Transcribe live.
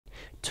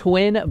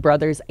Twin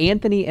brothers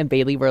Anthony and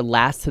Bailey were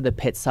last to the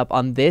pit stop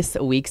on this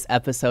week's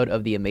episode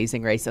of The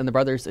Amazing Race. And the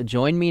brothers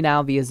join me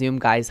now via Zoom.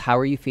 Guys, how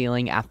are you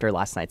feeling after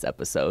last night's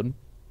episode?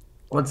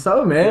 What's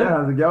up, man? Yeah,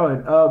 how's it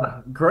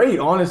going? Great,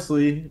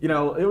 honestly.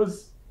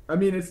 I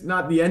mean, it's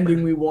not the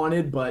ending we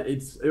wanted, but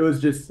it's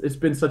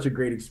been such a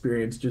great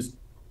experience just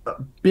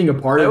being a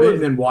part of it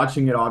and then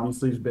watching it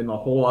obviously has been a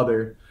whole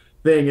other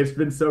thing. It's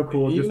been so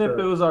cool. Even if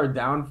it was our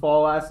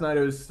downfall last night,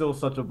 it was still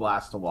such a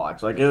blast to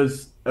watch. Like it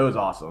was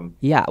awesome.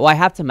 Yeah, well, I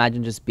have to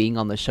imagine just being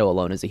on the show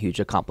alone is a huge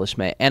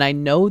accomplishment. And I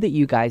know that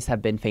you guys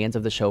have been fans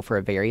of the show for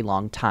a very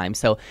long time.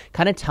 So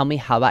kind of tell me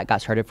how that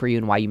got started for you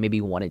and why you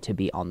maybe wanted to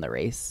be on the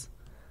race.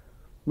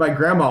 My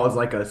grandma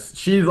was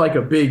she's like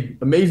a big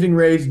Amazing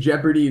Race,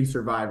 Jeopardy, and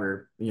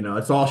Survivor.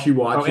 That's all she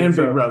watches. Oh, and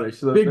Big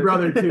Brother. Big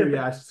Brother too,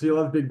 yeah. She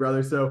loves Big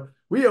Brother. So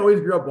we always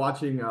grew up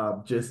watching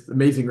just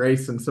Amazing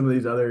Race and some of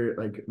these other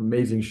like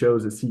amazing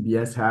shows that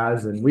CBS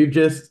has, and we've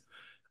just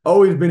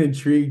always been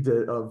intrigued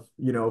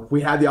if we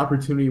had the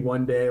opportunity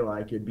one day,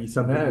 like it'd be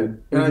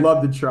something we'd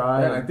love to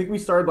try. Yeah, I think we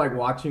started like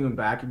watching them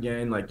back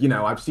again. Like,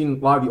 I've seen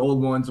a lot of the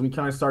old ones, and we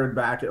kind of started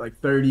back at like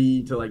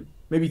 30 to like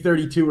maybe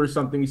 32 or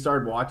something. We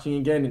started watching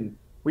again, and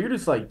we were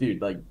just like,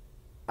 dude, like,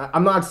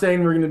 I'm not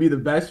saying we're going to be the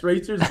best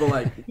racers, but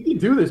like, we can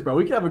do this, bro.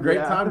 We can have a great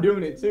time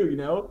doing it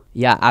too.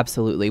 Yeah,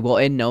 absolutely. Well,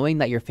 and knowing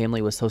that your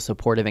family was so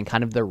supportive and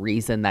kind of the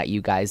reason that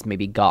you guys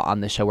maybe got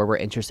on the show or were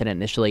interested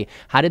initially,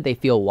 how did they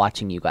feel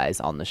watching you guys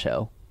on the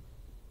show?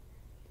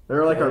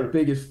 They're like our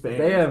biggest fans.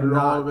 They have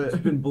not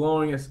been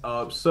blowing us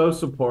up. So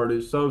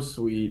supportive, so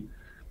sweet.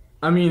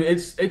 I mean,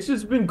 it's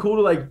just been cool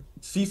to like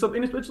see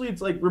something, especially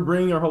it's like we're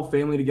bringing our whole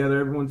family together.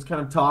 Everyone's kind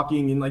of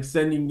talking and like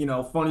sending,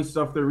 funny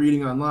stuff they're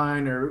reading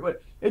online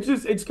but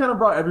it's kind of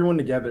brought everyone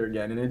together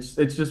again, and it's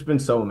just been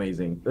so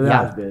amazing. It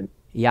has been.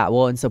 Yeah,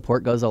 well, and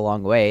support goes a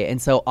long way.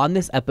 And so on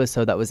this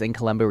episode that was in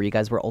Columbia where you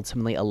guys were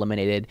ultimately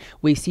eliminated,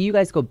 we see you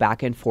guys go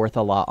back and forth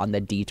a lot on the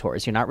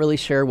detours. You're not really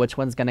sure which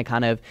one's going to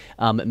kind of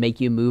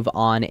make you move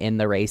on in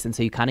the race. And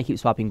so you kind of keep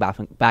swapping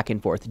back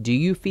and forth. Do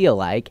you feel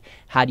like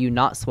had you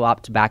not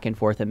swapped back and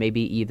forth and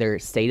maybe either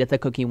stayed at the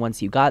cookie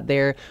once you got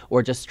there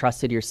or just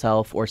trusted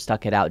yourself or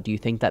stuck it out, do you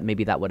think that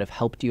maybe that would have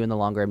helped you in the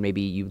long run?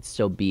 Maybe you'd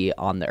still be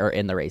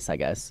in the race, I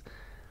guess.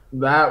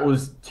 That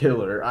was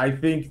killer. I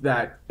think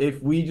that if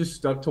we just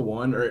stuck to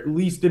one, or at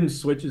least didn't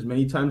switch as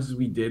many times as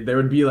we did, there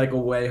would be like a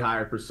way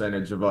higher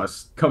percentage of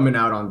us coming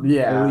out on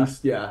at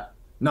least,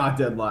 not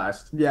dead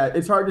last. Yeah,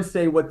 it's hard to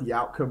say what the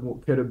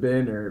outcome could have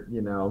been, or we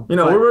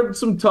were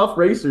some tough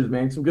racers,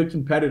 man, some good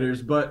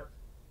competitors, but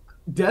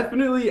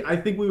definitely I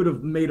think we would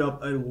have made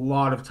up a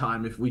lot of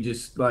time if we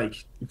just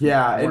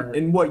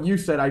and what you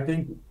said,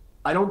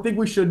 I don't think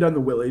we should have done the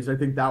Willies. I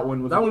think that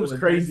one was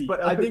crazy.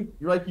 But I think,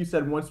 like you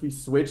said, once we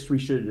switched, we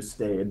should have just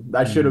stayed.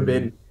 That should have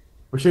been.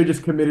 We should have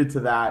just committed to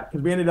that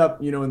because we ended up,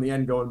 in the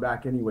end, going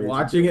back anyway.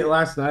 Watching it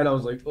last night, I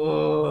was like,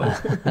 oh.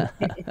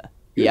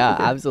 Yeah,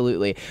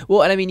 absolutely.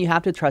 Well, and I mean, you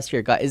have to trust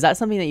your gut. Is that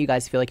something that you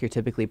guys feel like you're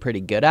typically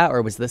pretty good at,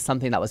 or was this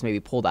something that was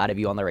maybe pulled out of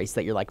you on the race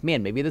that you're like,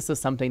 man, maybe this is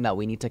something that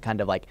we need to kind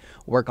of like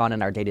work on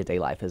in our day-to-day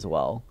life as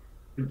well?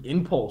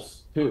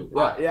 Impulse too.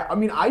 Yeah. I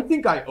mean, I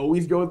think I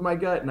always go with my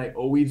gut, and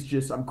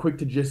I'm quick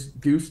to just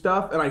do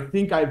stuff. And I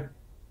think I've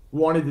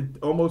wanted to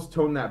almost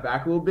tone that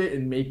back a little bit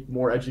and make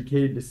more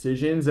educated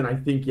decisions. And I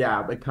think,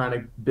 it kind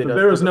of bit. But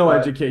there was no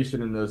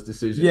education in those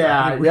decisions.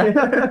 Yeah.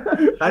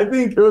 I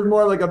think it was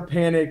more like a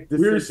panic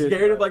decision. We were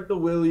scared of like the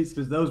Willies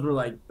because those were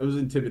like, it was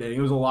intimidating.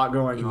 There was a lot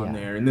going on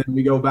there. And then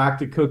we go back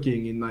to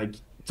cooking and like,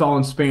 it's all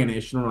in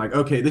Spanish. And we're like,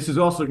 okay, this is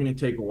also going to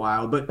take a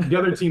while. But the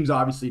other teams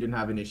obviously didn't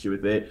have an issue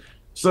with it.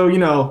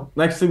 So,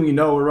 next thing we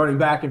know, we're running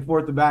back and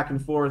forth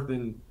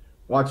and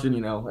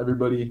watching,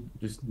 everybody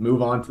just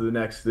move on to the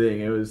next thing.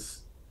 It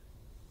was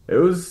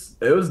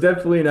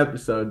definitely an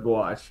episode to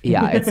watch.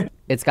 Yeah,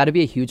 it's got to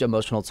be a huge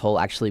emotional toll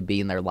actually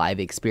being there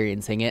live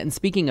experiencing it. And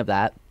speaking of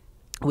that,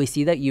 we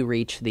see that you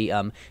reach the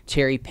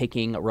cherry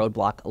picking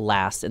roadblock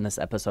last in this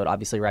episode,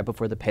 obviously right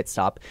before the pit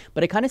stop.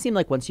 But it kind of seemed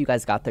like once you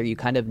guys got there, you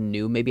kind of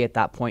knew maybe at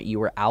that point you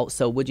were out.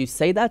 So would you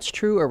say that's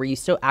true, or were you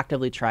still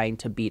actively trying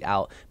to beat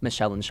out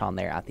Michelle and Sean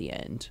there at the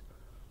end?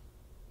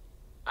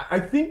 I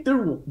think there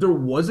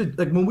was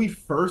like when we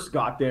first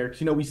got there,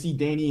 'cause, we see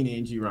Danny and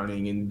Angie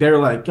running, and they're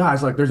like,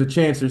 guys, like there's a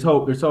chance, there's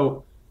hope.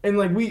 And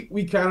like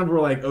we kind of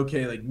were like,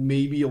 okay, like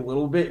maybe a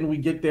little bit, and we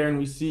get there and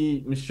we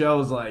see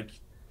Michelle's like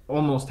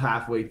almost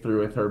halfway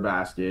through with her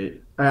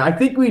basket. I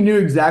think we knew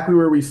exactly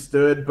where we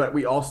stood, but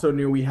we also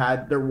knew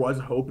there was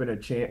hope and a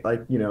chance,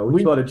 like, we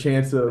still had a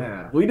chance of.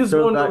 Yeah. We just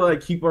wanted to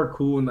like keep our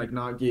cool and like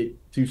not get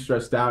too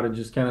stressed out and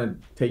just kind of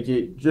take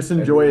it, just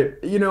enjoy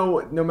it.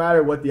 No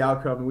matter what the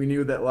outcome, we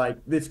knew that like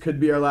this could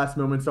be our last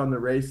moments on the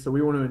race, so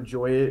we want to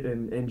enjoy it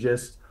and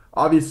just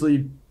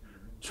obviously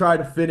try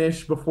to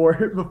finish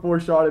before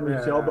Sean and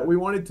Michelle, but we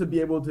wanted to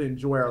be able to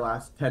enjoy our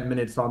last 10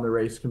 minutes on the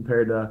race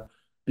compared to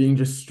being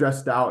just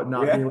stressed out and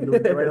not being able to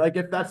enjoy it. Like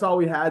if that's all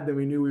we had, then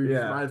we knew we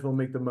just might as well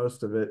make the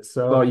most of it.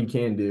 So that's all you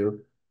can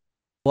do.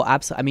 Well,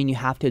 absolutely. I mean, you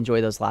have to enjoy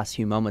those last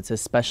few moments,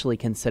 especially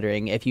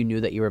considering if you knew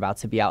that you were about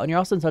to be out, and you're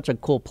also in such a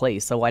cool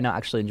place. So why not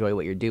actually enjoy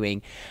what you're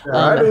doing?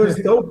 Yeah, it was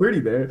so pretty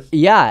there.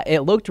 Yeah,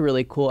 it looked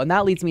really cool. And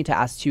that leads me to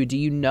ask you, do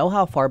you know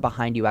how far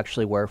behind you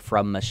actually were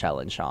from Michelle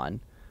and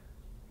Sean?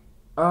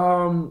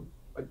 Um,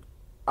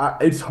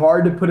 it's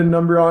hard to put a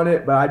number on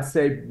it, but I'd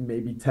say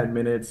maybe 10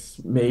 minutes,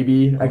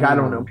 maybe. Like, I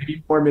don't know, Oh,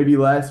 maybe more, maybe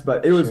less,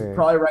 but it was sure.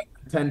 probably right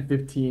 10,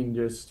 15,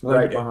 just Like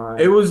right it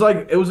behind. was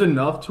like it was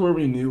enough to where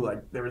we knew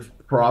like there was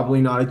probably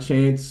not a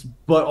chance,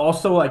 but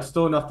also like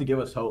still enough to give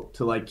us hope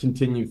to like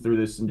continue through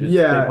this and just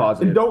stay Yeah, and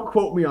positive. don't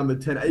quote me on the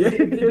 10.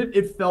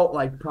 It felt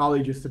like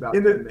probably just about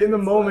In 10 the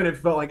minutes, moment, but it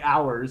felt like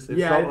hours. It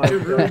yeah, felt like it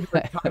really,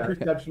 like, time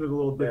perception was a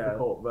little Yeah.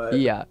 difficult, but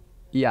Yeah.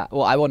 Yeah.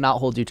 Well, I will not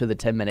hold you to the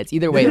 10 minutes.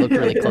 Either way, it looked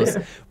really close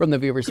from the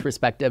viewer's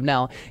perspective.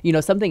 Now,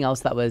 something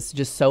else that was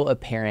just so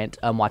apparent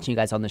watching you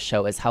guys on the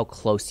show is how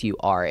close you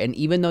are. And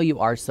even though you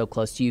are so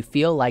close, do you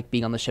feel like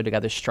being on the show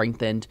together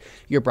strengthened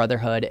your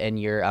brotherhood and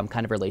your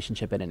kind of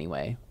relationship in any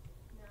way?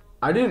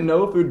 I didn't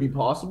know if it would be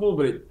possible,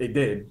 but it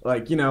did.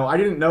 Like, I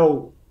didn't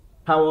know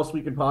how else we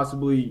could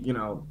possibly,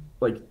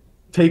 like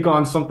take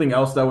on something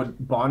else that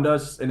would bond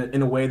us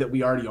in a way that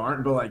we already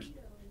aren't. But like,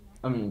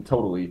 I mean,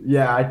 totally.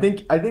 yeah, I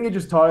think it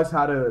just taught us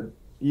how to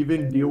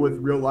even deal with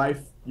real life.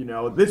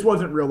 This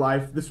wasn't real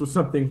life. This was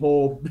something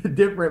whole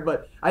different.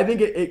 But I think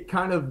it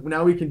kind of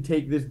now we can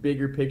take this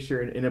bigger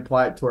picture and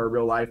apply it to our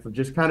real life of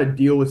just kind of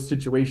deal with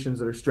situations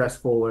that are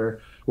stressful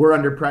or we're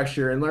under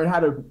pressure and learn how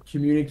to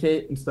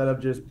communicate instead of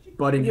just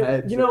butting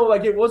heads.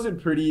 Like it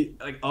wasn't pretty,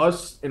 like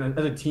us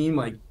as a team,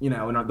 like,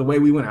 and the way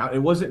we went out, it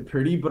wasn't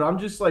pretty, but I'm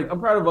just like, I'm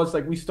proud of us.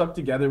 Like we stuck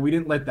together. We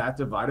didn't let that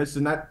divide us.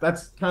 And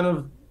that's kind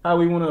of how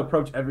we want to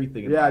approach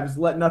everything. Yeah, just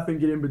let nothing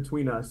get in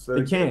between us. So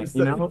It can't, it's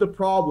the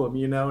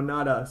problem,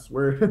 not us.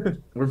 We're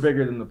We're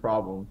bigger than the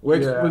problem,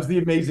 which Yeah. was the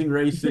amazing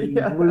racing,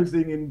 Yeah.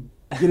 losing and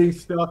getting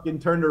stuck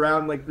and turned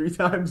around like 3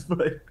 times.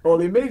 But well,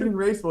 the Amazing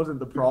Race wasn't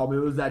the problem.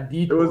 It was that it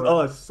detour. was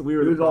us. We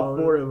were It the was all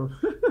problem. four of them.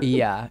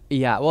 Yeah,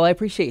 yeah. Well, I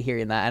appreciate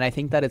hearing that, and I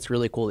think that it's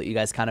really cool that you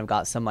guys kind of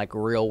got some like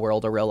real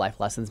world or real life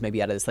lessons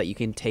maybe out of this that you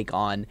can take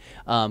on,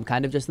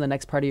 kind of just in the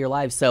next part of your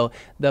lives. So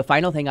the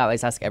final thing I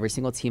always ask every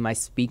single team I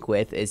speak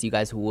with is, you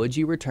guys, would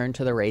you return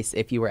to the race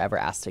if you were ever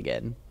asked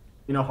again?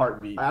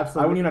 Heartbeat.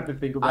 Absolutely. I wouldn't even have to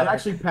think about I'd it.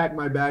 actually pack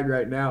my bag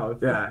right now.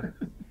 Yeah.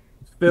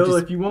 Phil,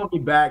 Just- if you want me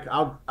back,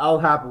 I'll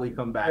happily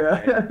come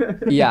back.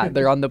 Man. Yeah,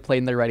 they're on the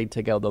plane, they're ready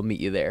to go. They'll meet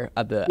you there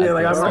at the, Yeah,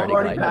 like I'm starting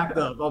already line. packed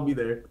up. I'll be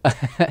there.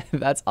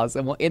 That's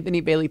awesome. Well, Anthony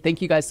Bailey,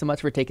 thank you guys so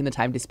much for taking the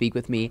time to speak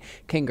with me.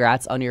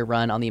 Congrats on your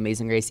run on the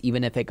Amazing Race,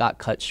 even if it got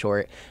cut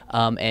short.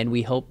 And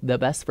we hope the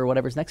best for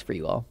whatever's next for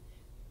you all.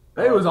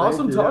 Hey, it was Thank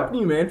awesome you. talking to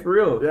you, man. For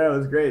real. Yeah, it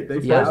was great.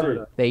 Thanks for Yeah, having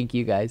us. thank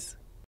you guys.